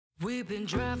We've been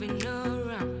driving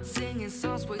around, singing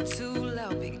songs way too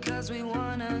loud because we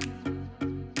wanna.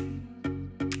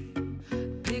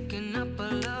 Picking up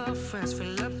our love friends,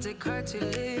 fill up the car till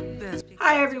it bends.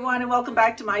 Hi everyone and welcome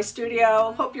back to my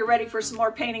studio. Hope you're ready for some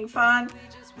more painting fun.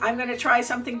 I'm going to try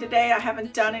something today I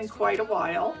haven't done in quite a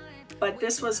while, but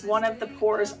this was one of the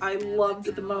pours I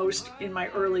loved the most in my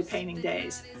early painting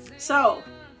days. So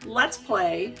let's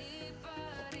play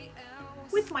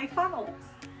with my funnel.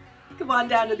 Come on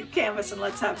down to the canvas and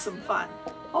let's have some fun.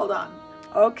 Hold on.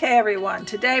 Okay everyone,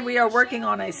 today we are working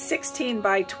on a 16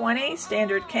 by 20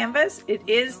 standard canvas. It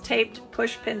is taped,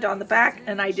 push pinned on the back,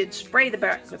 and I did spray the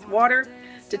back with water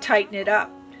to tighten it up.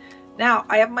 Now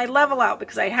I have my level out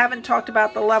because I haven't talked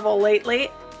about the level lately,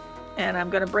 and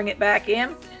I'm going to bring it back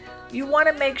in. You want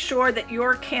to make sure that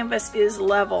your canvas is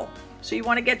level. So you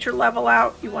want to get your level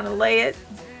out, you want to lay it,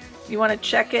 you want to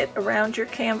check it around your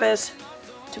canvas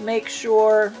to make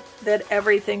sure that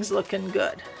everything's looking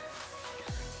good.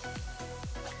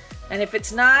 And if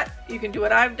it's not, you can do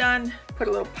what I've done, put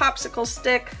a little popsicle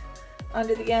stick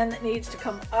under the end that needs to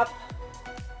come up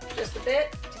just a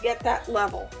bit to get that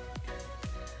level.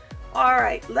 All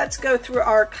right, let's go through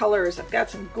our colors. I've got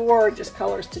some gorgeous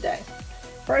colors today.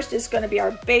 First is going to be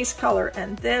our base color,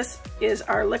 and this is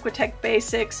our Liquitex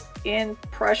Basics in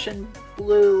Prussian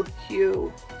blue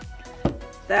hue.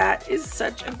 That is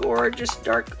such a gorgeous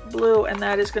dark blue, and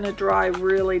that is going to dry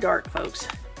really dark, folks.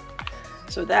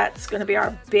 So that's going to be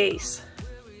our base.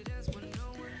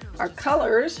 Our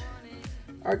colors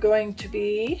are going to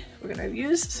be, we're going to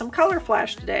use some color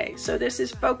flash today. So this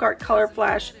is Folk Art Color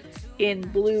Flash in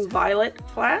Blue Violet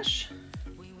Flash.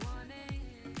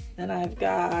 Then I've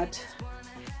got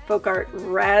Folk Art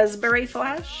Raspberry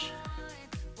Flash.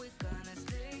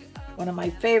 One of my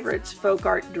favorites, Folk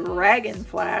Art Dragon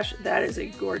Flash. That is a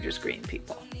gorgeous green,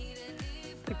 people.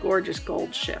 The gorgeous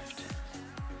gold shift.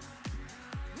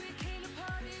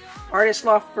 Artist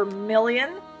Loft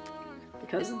Vermillion,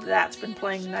 because that's been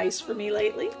playing nice for me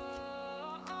lately.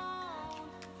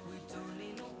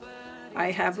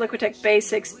 I have Liquitex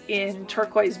Basics in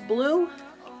Turquoise Blue.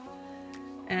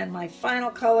 And my final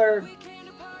color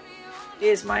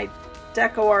is my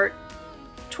Deco Art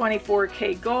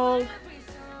 24K Gold.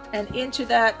 And into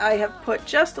that I have put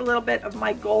just a little bit of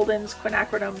my Golden's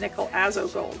Quinacridone Nickel Azo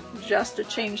Gold, just to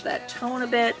change that tone a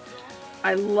bit.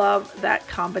 I love that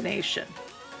combination.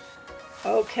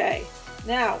 Okay,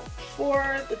 now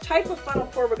for the type of funnel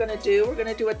pour we're going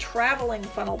to do a traveling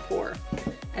funnel pour.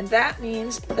 And that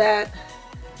means that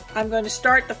I'm going to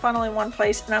start the funnel in one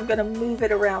place and I'm going to move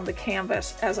it around the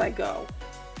canvas as I go.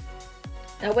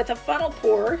 Now with a funnel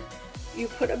pour, you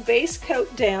put a base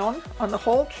coat down on the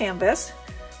whole canvas,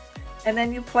 and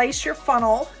then you place your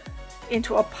funnel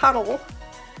into a puddle,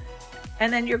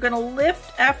 and then you're going to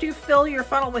lift, after you fill your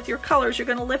funnel with your colors, you're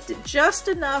going to lift it just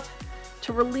enough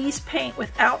to release paint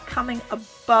without coming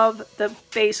above the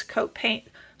base coat paint.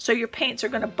 So your paints are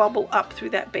going to bubble up through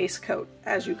that base coat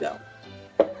as you go.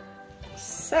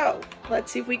 So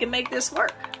let's see if we can make this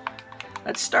work.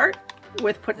 Let's start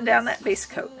with putting down that base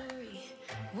coat.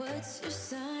 What's your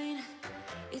sign?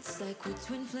 It's like we're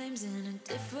twin flames in a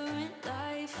different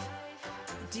life.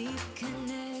 Deep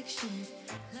connection.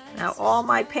 Now all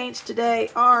my paints today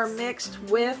are mixed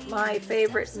with my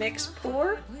favorite mix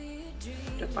pour.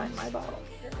 To find my bottle.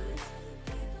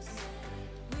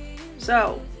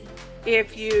 So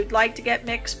if you'd like to get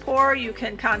mix pour, you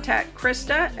can contact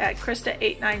Krista at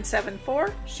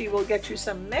Krista8974. She will get you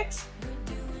some mix.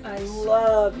 I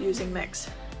love using mix.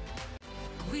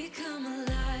 We come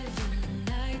alive in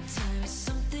the nighttime.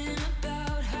 Something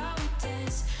about how we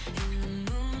dance in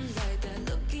the moonlight. That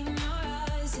look in your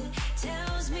eyes, it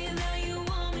tells me that you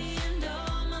want me and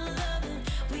all my loving.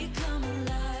 We come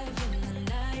alive in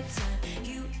the nighttime.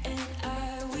 You and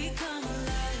I, we come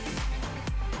alive.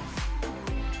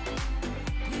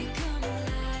 We come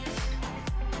alive.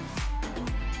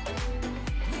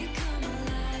 We come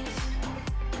alive.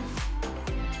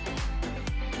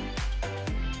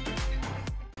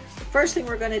 First thing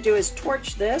we're going to do is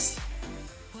torch this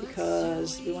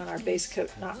because we want our base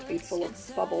coat not to be full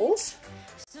of bubbles.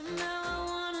 Somehow I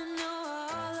wanna know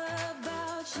all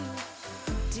about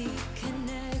you. Deep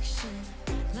connection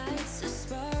lights a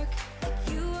spark.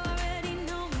 You already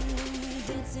know me when we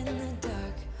dance in the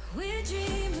dark. We're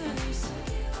dreamers.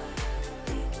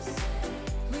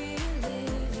 We're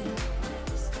living.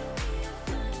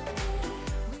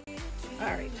 All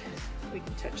right, we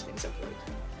can touch things up right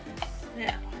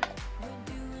now.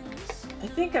 I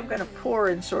think I'm going to pour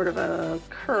in sort of a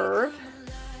curve.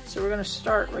 So we're going to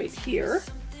start right here.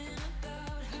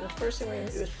 So the first thing we're going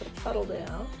to do is put a puddle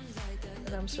down.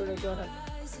 And I'm sort of going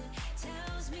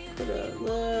to put a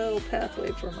little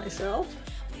pathway for myself.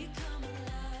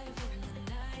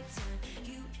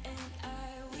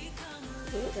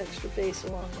 A little extra base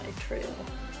along my trail.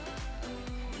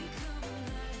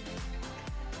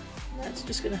 That's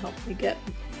just going to help me get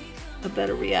a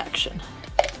better reaction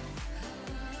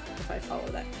if I follow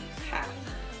that path.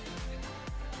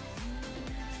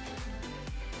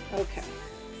 Okay,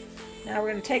 now we're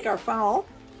going to take our funnel,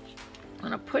 I'm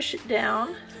going to push it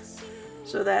down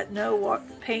so that no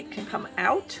paint can come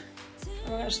out.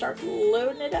 And we're going to start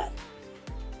loading it up.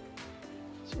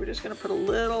 So we're just going to put a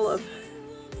little of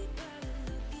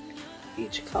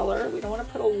each color. We don't want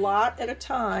to put a lot at a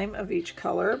time of each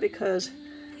color because,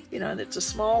 you know, it's a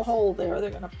small hole there. They're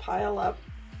going to pile up.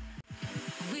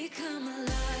 We come alive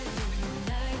in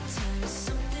the nighttime.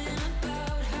 Something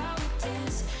about how we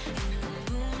dance in the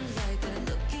moonlight. That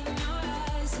look in your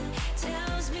eyes, it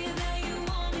tells me that you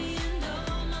want me and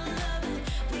all my loving.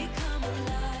 We come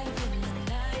alive in the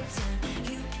nighttime.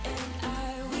 You and I,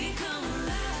 we come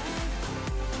alive.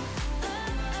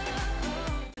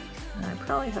 And I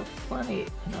probably have plenty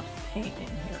enough paint in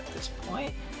here at this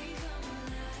point.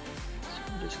 So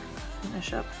I'm just going to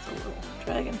finish up with a little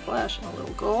dragon flash and a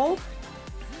little gold.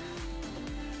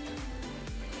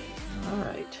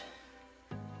 Alright,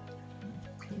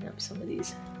 clean up some of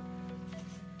these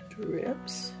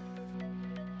drips.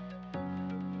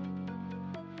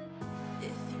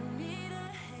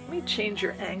 Let me change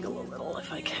your angle a little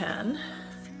if I can.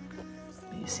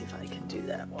 Let me see if I can do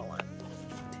that while I'm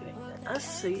doing this,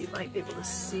 so you might be able to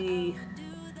see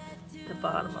the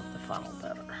bottom of the funnel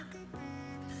better.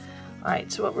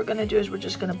 Alright, so what we're going to do is we're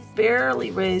just going to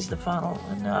barely raise the funnel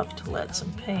enough to let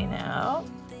some paint out.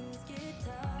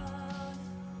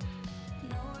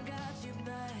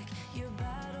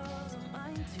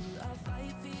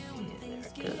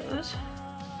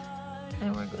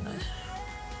 And we're going to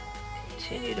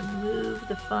continue to move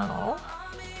the funnel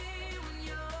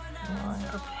along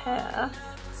our path.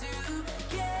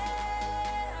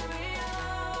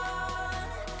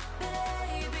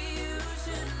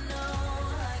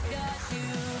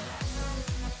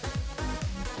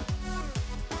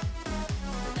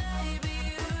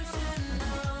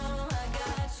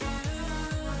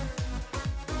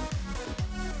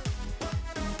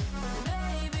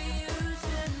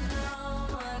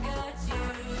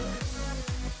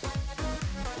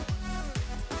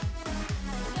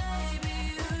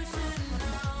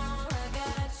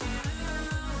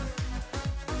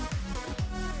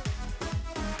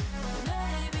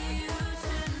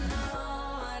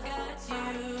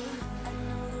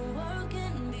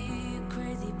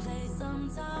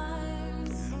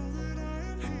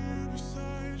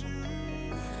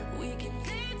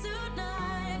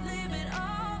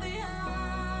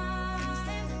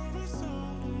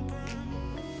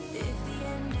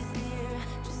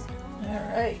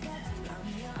 Alright,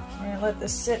 we're going to let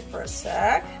this sit for a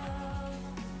sec.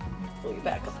 Pull you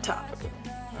back up top.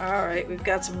 Alright, we've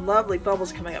got some lovely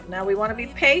bubbles coming up. Now we want to be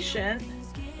patient.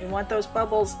 We want those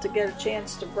bubbles to get a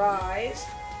chance to rise.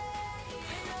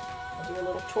 We'll do a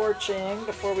little torching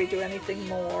before we do anything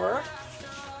more.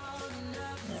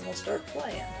 And then we'll start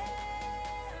playing.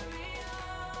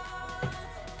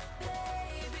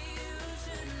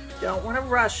 Don't want to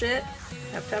rush it.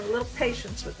 Have to have a little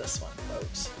patience with this one,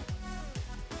 folks.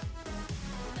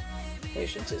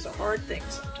 Patience is a hard thing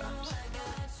sometimes.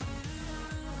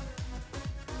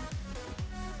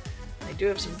 I do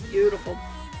have some beautiful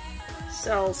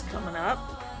cells coming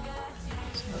up.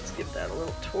 So let's give that a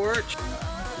little torch.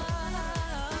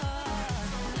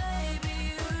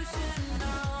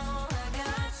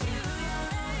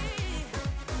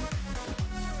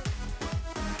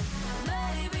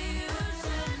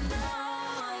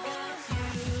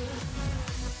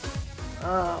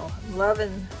 Oh, I'm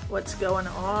loving what's going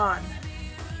on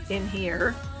in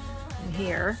here, and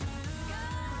here.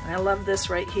 And I love this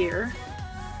right here.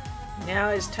 Now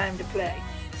is time to play.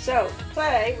 So, to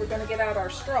play, we're going to get out our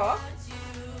straw,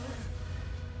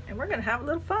 and we're going to have a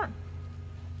little fun.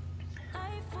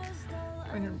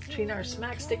 We're going to, between our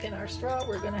smack stick and our straw,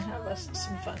 we're going to have us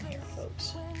some fun here,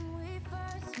 folks.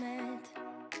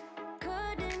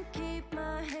 Couldn't keep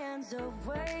my hands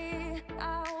away.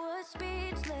 I was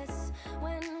speechless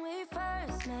when we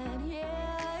first met.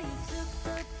 Yeah, you took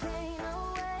the pain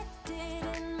away.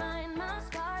 Didn't mind my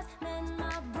scars, then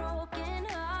my broken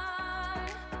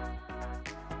heart.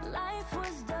 Life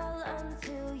was dull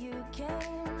until you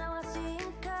came. Now I see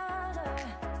in color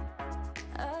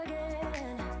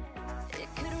again. It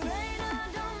could rain, I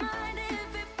don't mind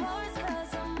if it pours,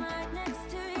 'cause I'm right next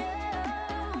to you.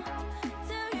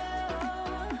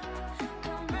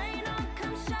 Come rain or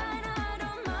come shine, I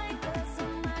don't mind.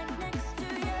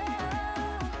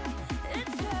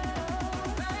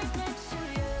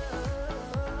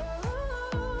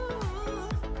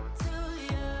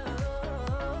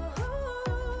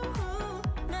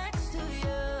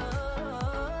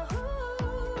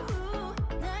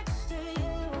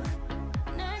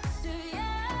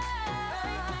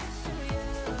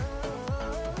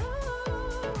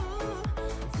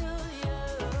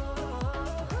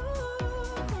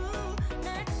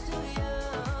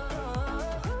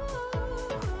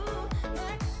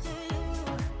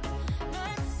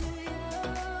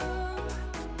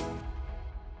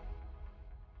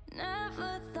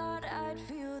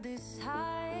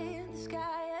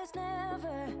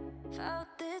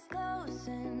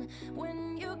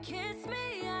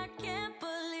 can't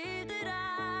believe that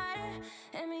I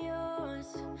am yours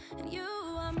and you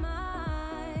are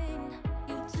mine.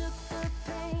 You took the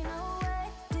pain away,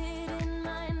 didn't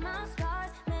mind my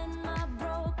scars, mend my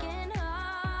broken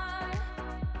heart.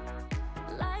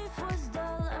 Life was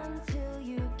dull until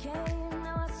you came,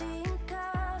 now I see in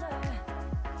color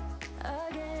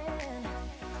again.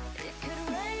 It could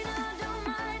rain, I don't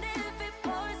mind if it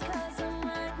pours, 'cause I'm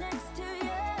right next to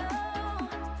you,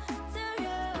 to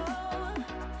you.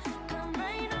 Come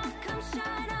rain or come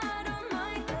shine, I don't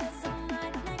mind, 'cause I'm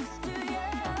right next to you.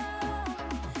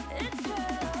 It's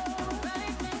true,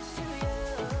 right next to you,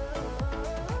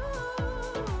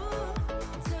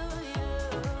 to you,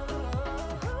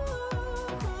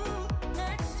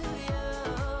 next to you,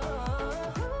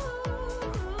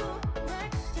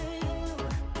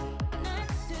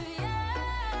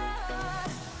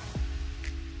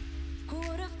 who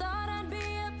would have thought I'd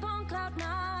be up on cloud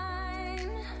nine?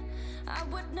 I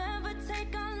would never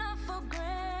take our love for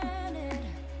granted.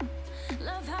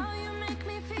 Love how you make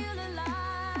me feel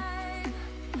alive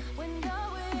when you're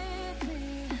with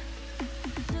me.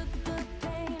 Took the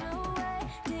pain away,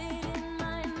 didn't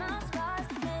mind my scars,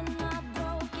 mend my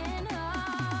broken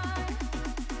heart.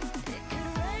 It could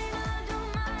rain, I don't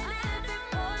mind if it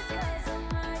pours, 'cause I'm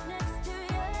right next to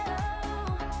you,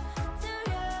 to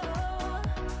you.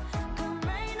 Come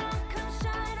rain or come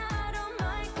shine, I don't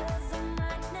mind, 'cause I'm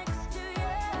right next to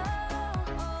you.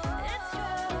 It's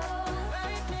true,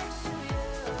 right next to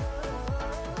you,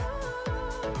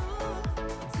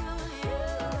 to you,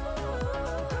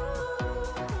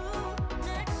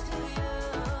 next to you,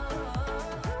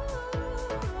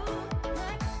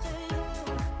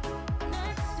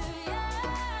 next to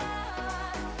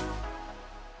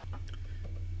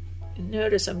you.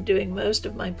 Notice I'm doing most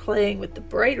of my playing with the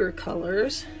brighter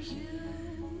colors.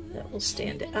 That will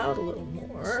stand out a little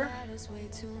more,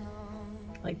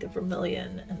 like the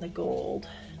vermilion and the gold,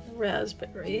 the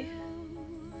raspberry,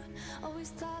 Always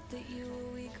thought that you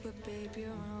were weak, but babe, you're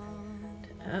wrong. to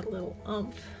add a little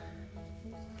oomph.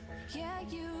 Yeah,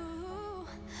 you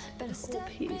better whole step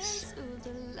piece. into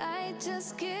the light,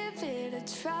 just give it a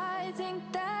try. Think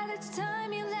that it's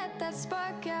time you let that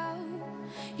spark out.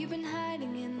 You've been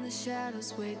hiding in the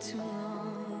shadows way too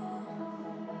long.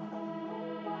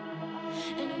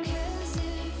 And who cares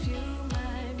if you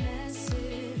might mess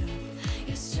it up?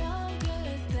 You're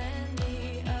stronger than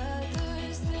the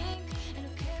others think. And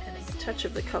who cares Adding a touch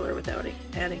of the color without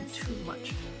adding too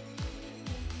much.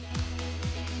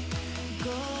 Go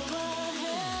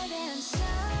ahead and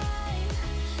shine,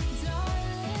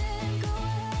 darling, go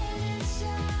ahead and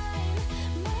shine,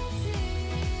 my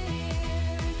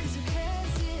dear. 'Cause who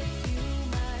cares if you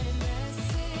might mess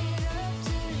it up,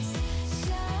 just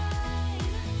shine.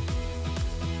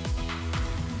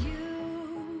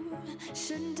 You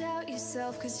shouldn't doubt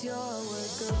yourself, 'cause you're a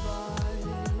work of art.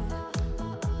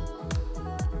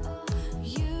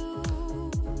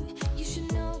 You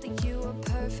should know that you are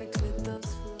perfect with those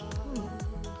flaws.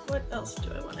 What else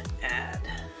do I want to add?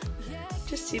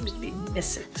 Just seems to be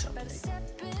missing something.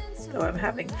 Though I'm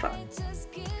having fun.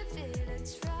 Just give it a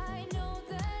try. Know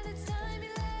that it's time you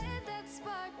let that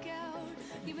spark out.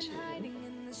 You've been hiding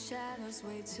in the shadows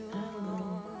way too Add a little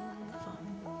long. fun.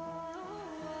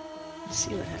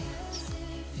 See what happens.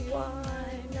 Why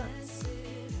not?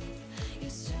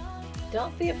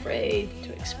 Don't be afraid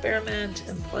to experiment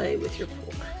and play with your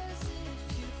pour.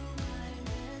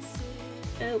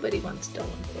 Nobody wants dull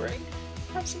and boring.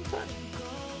 Have some fun.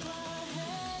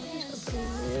 I'm just going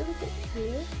to put a little bit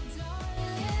here.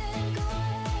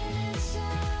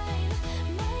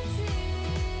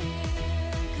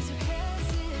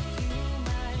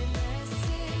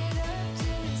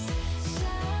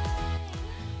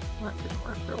 That didn't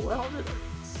work real well, did it?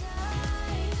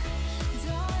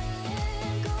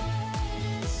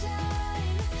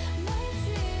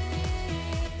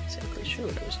 Not exactly sure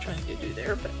what I was trying to do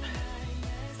there, but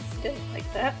didn't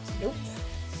like that. Nope.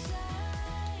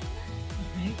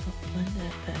 Alright, I'll blend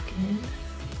that back in.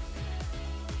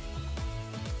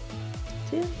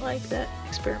 Didn't like that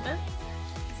experiment.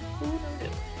 Oh, no,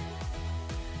 no.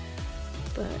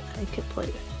 But I could play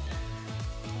with it.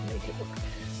 I'll make it work.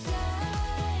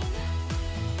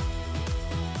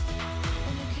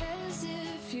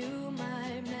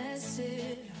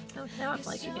 Oh, now I'm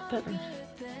liking it better.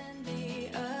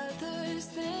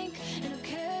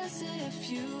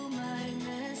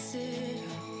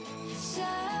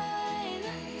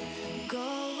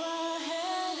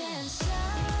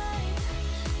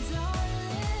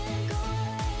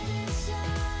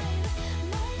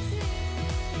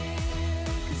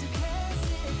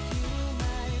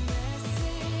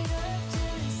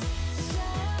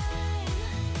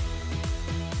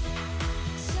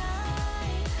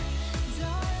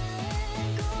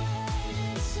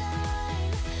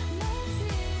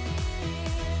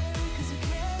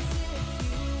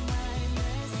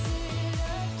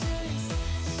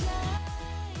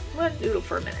 doodle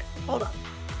for a minute. Hold on.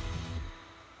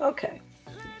 Okay,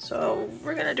 so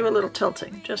we're gonna do a little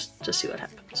tilting just to see what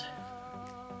happens.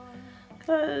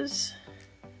 Because,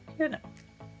 you know,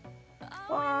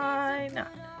 why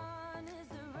not?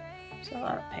 There's a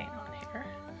lot of paint on here.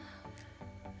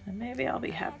 And maybe I'll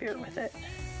be happier with it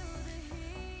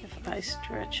if I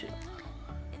stretch it.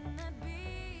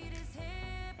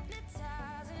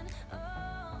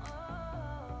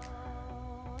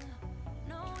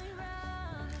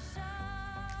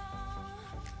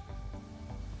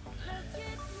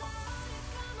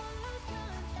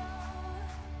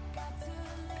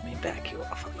 Let me back you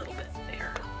off a little bit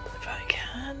there, if I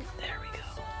can. There we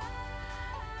go.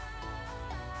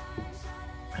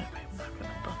 I'm not going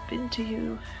to bump into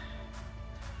you.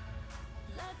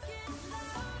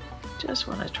 Just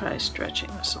want to try stretching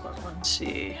this a little and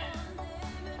see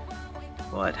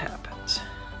what happens.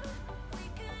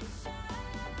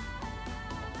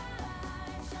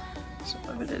 Some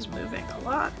of it is moving a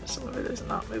lot, some of it is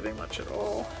not moving much at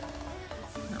all.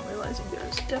 I'm realizing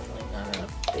there's definitely not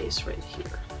enough base right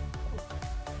here.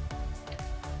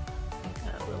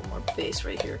 A little more base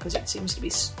right here because it seems to be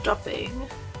stopping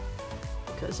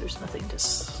because there's nothing to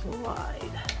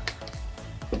slide.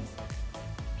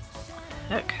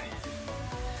 Okay.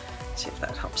 See if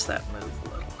that helps that move a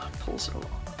little, pulls it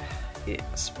along.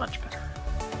 Yes, much better.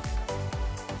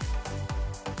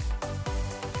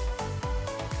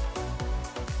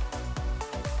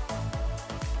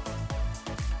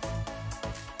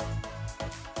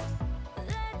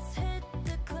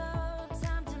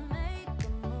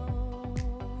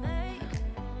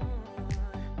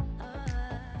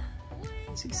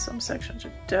 See, some sections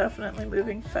are definitely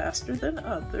moving faster than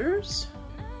others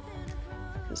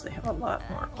because they have a lot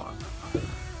more on them.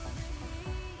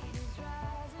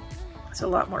 There's a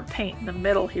lot more paint in the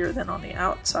middle here than on the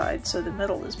outside, so the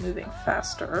middle is moving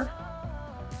faster.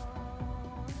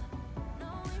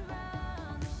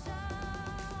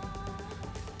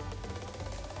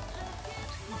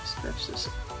 Stretch this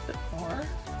a bit more.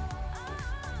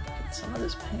 Get some of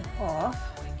this paint off.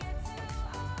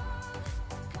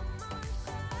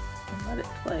 And let it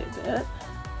play a bit.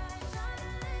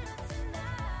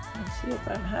 And see if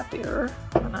I'm happier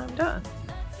when I'm done.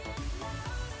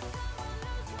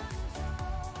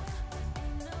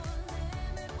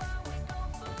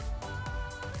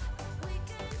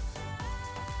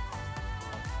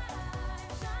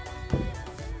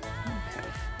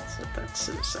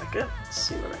 In a second. Let's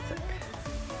see what I think.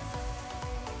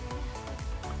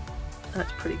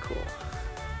 That's pretty cool.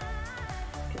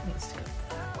 It needs to go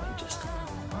that way just a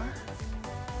little more.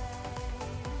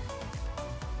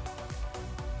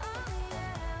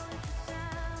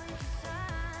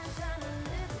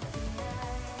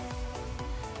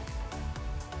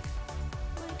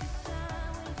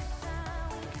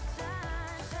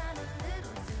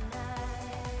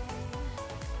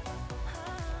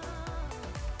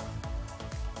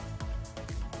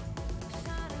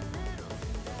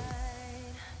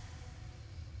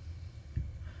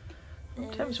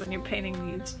 Sometimes when you're painting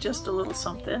needs just a little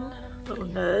something, a little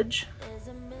nudge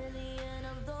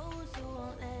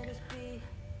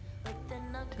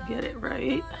to get it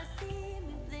right.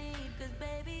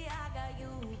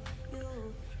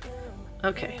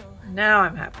 Okay, now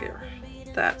I'm happier.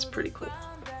 That's pretty cool.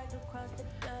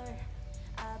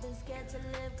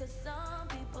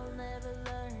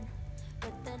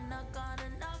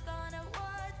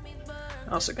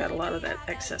 Also got a lot of that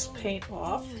excess paint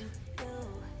off.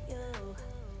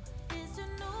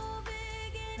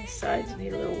 Sides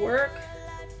need a little work,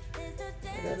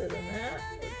 but other than that,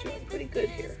 we're doing pretty good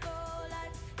here.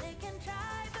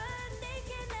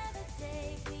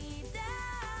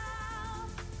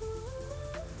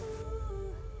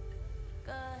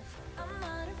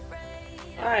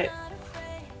 Alright,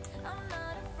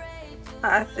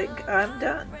 I think I'm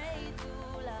done.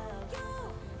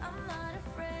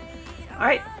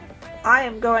 Alright, I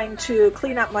am going to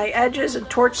clean up my edges and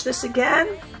torch this again.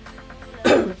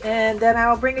 And then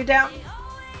I'll bring you down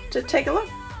to take a look.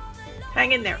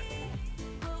 Hang in there.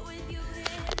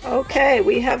 Okay,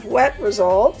 we have wet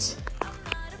results.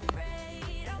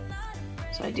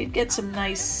 So I did get some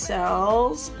nice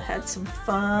cells, had some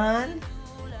fun.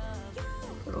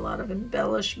 Put a lot of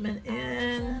embellishment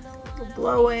in, a little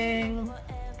blowing.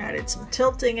 Added some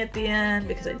tilting at the end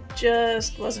because I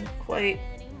just wasn't quite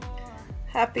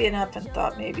happy enough and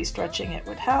thought maybe stretching it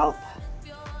would help.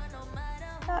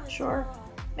 Not sure.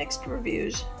 Mixed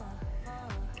reviews,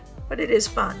 but it is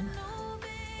fun.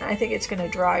 I think it's going to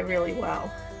dry really well.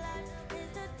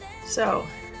 So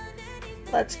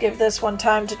let's give this one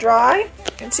time to dry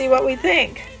and see what we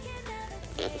think.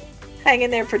 Hang in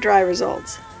there for dry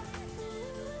results.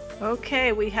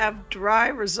 Okay, we have dry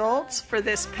results for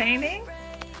this painting.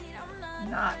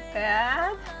 Not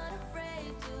bad.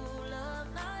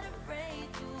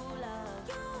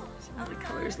 Some of the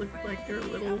colors look like they're a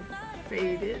little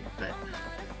faded, but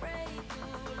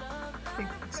I think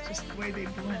it's just the way they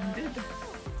blended.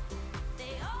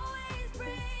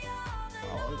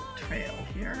 Follow the trail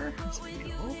here as we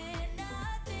go.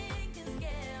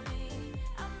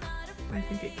 I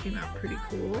think it came out pretty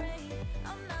cool.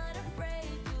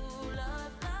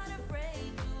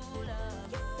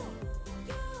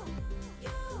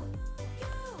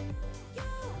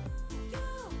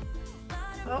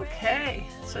 Okay,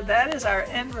 so that is our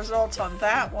end results on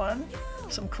that one.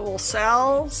 Some cool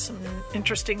cells, some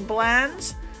interesting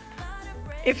blends.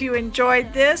 If you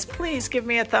enjoyed this, please give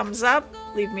me a thumbs up,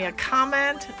 leave me a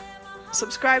comment,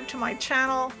 subscribe to my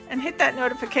channel, and hit that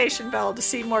notification bell to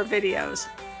see more videos.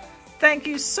 Thank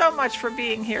you so much for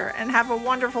being here, and have a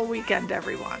wonderful weekend,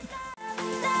 everyone.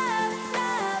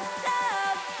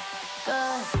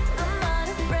 Good.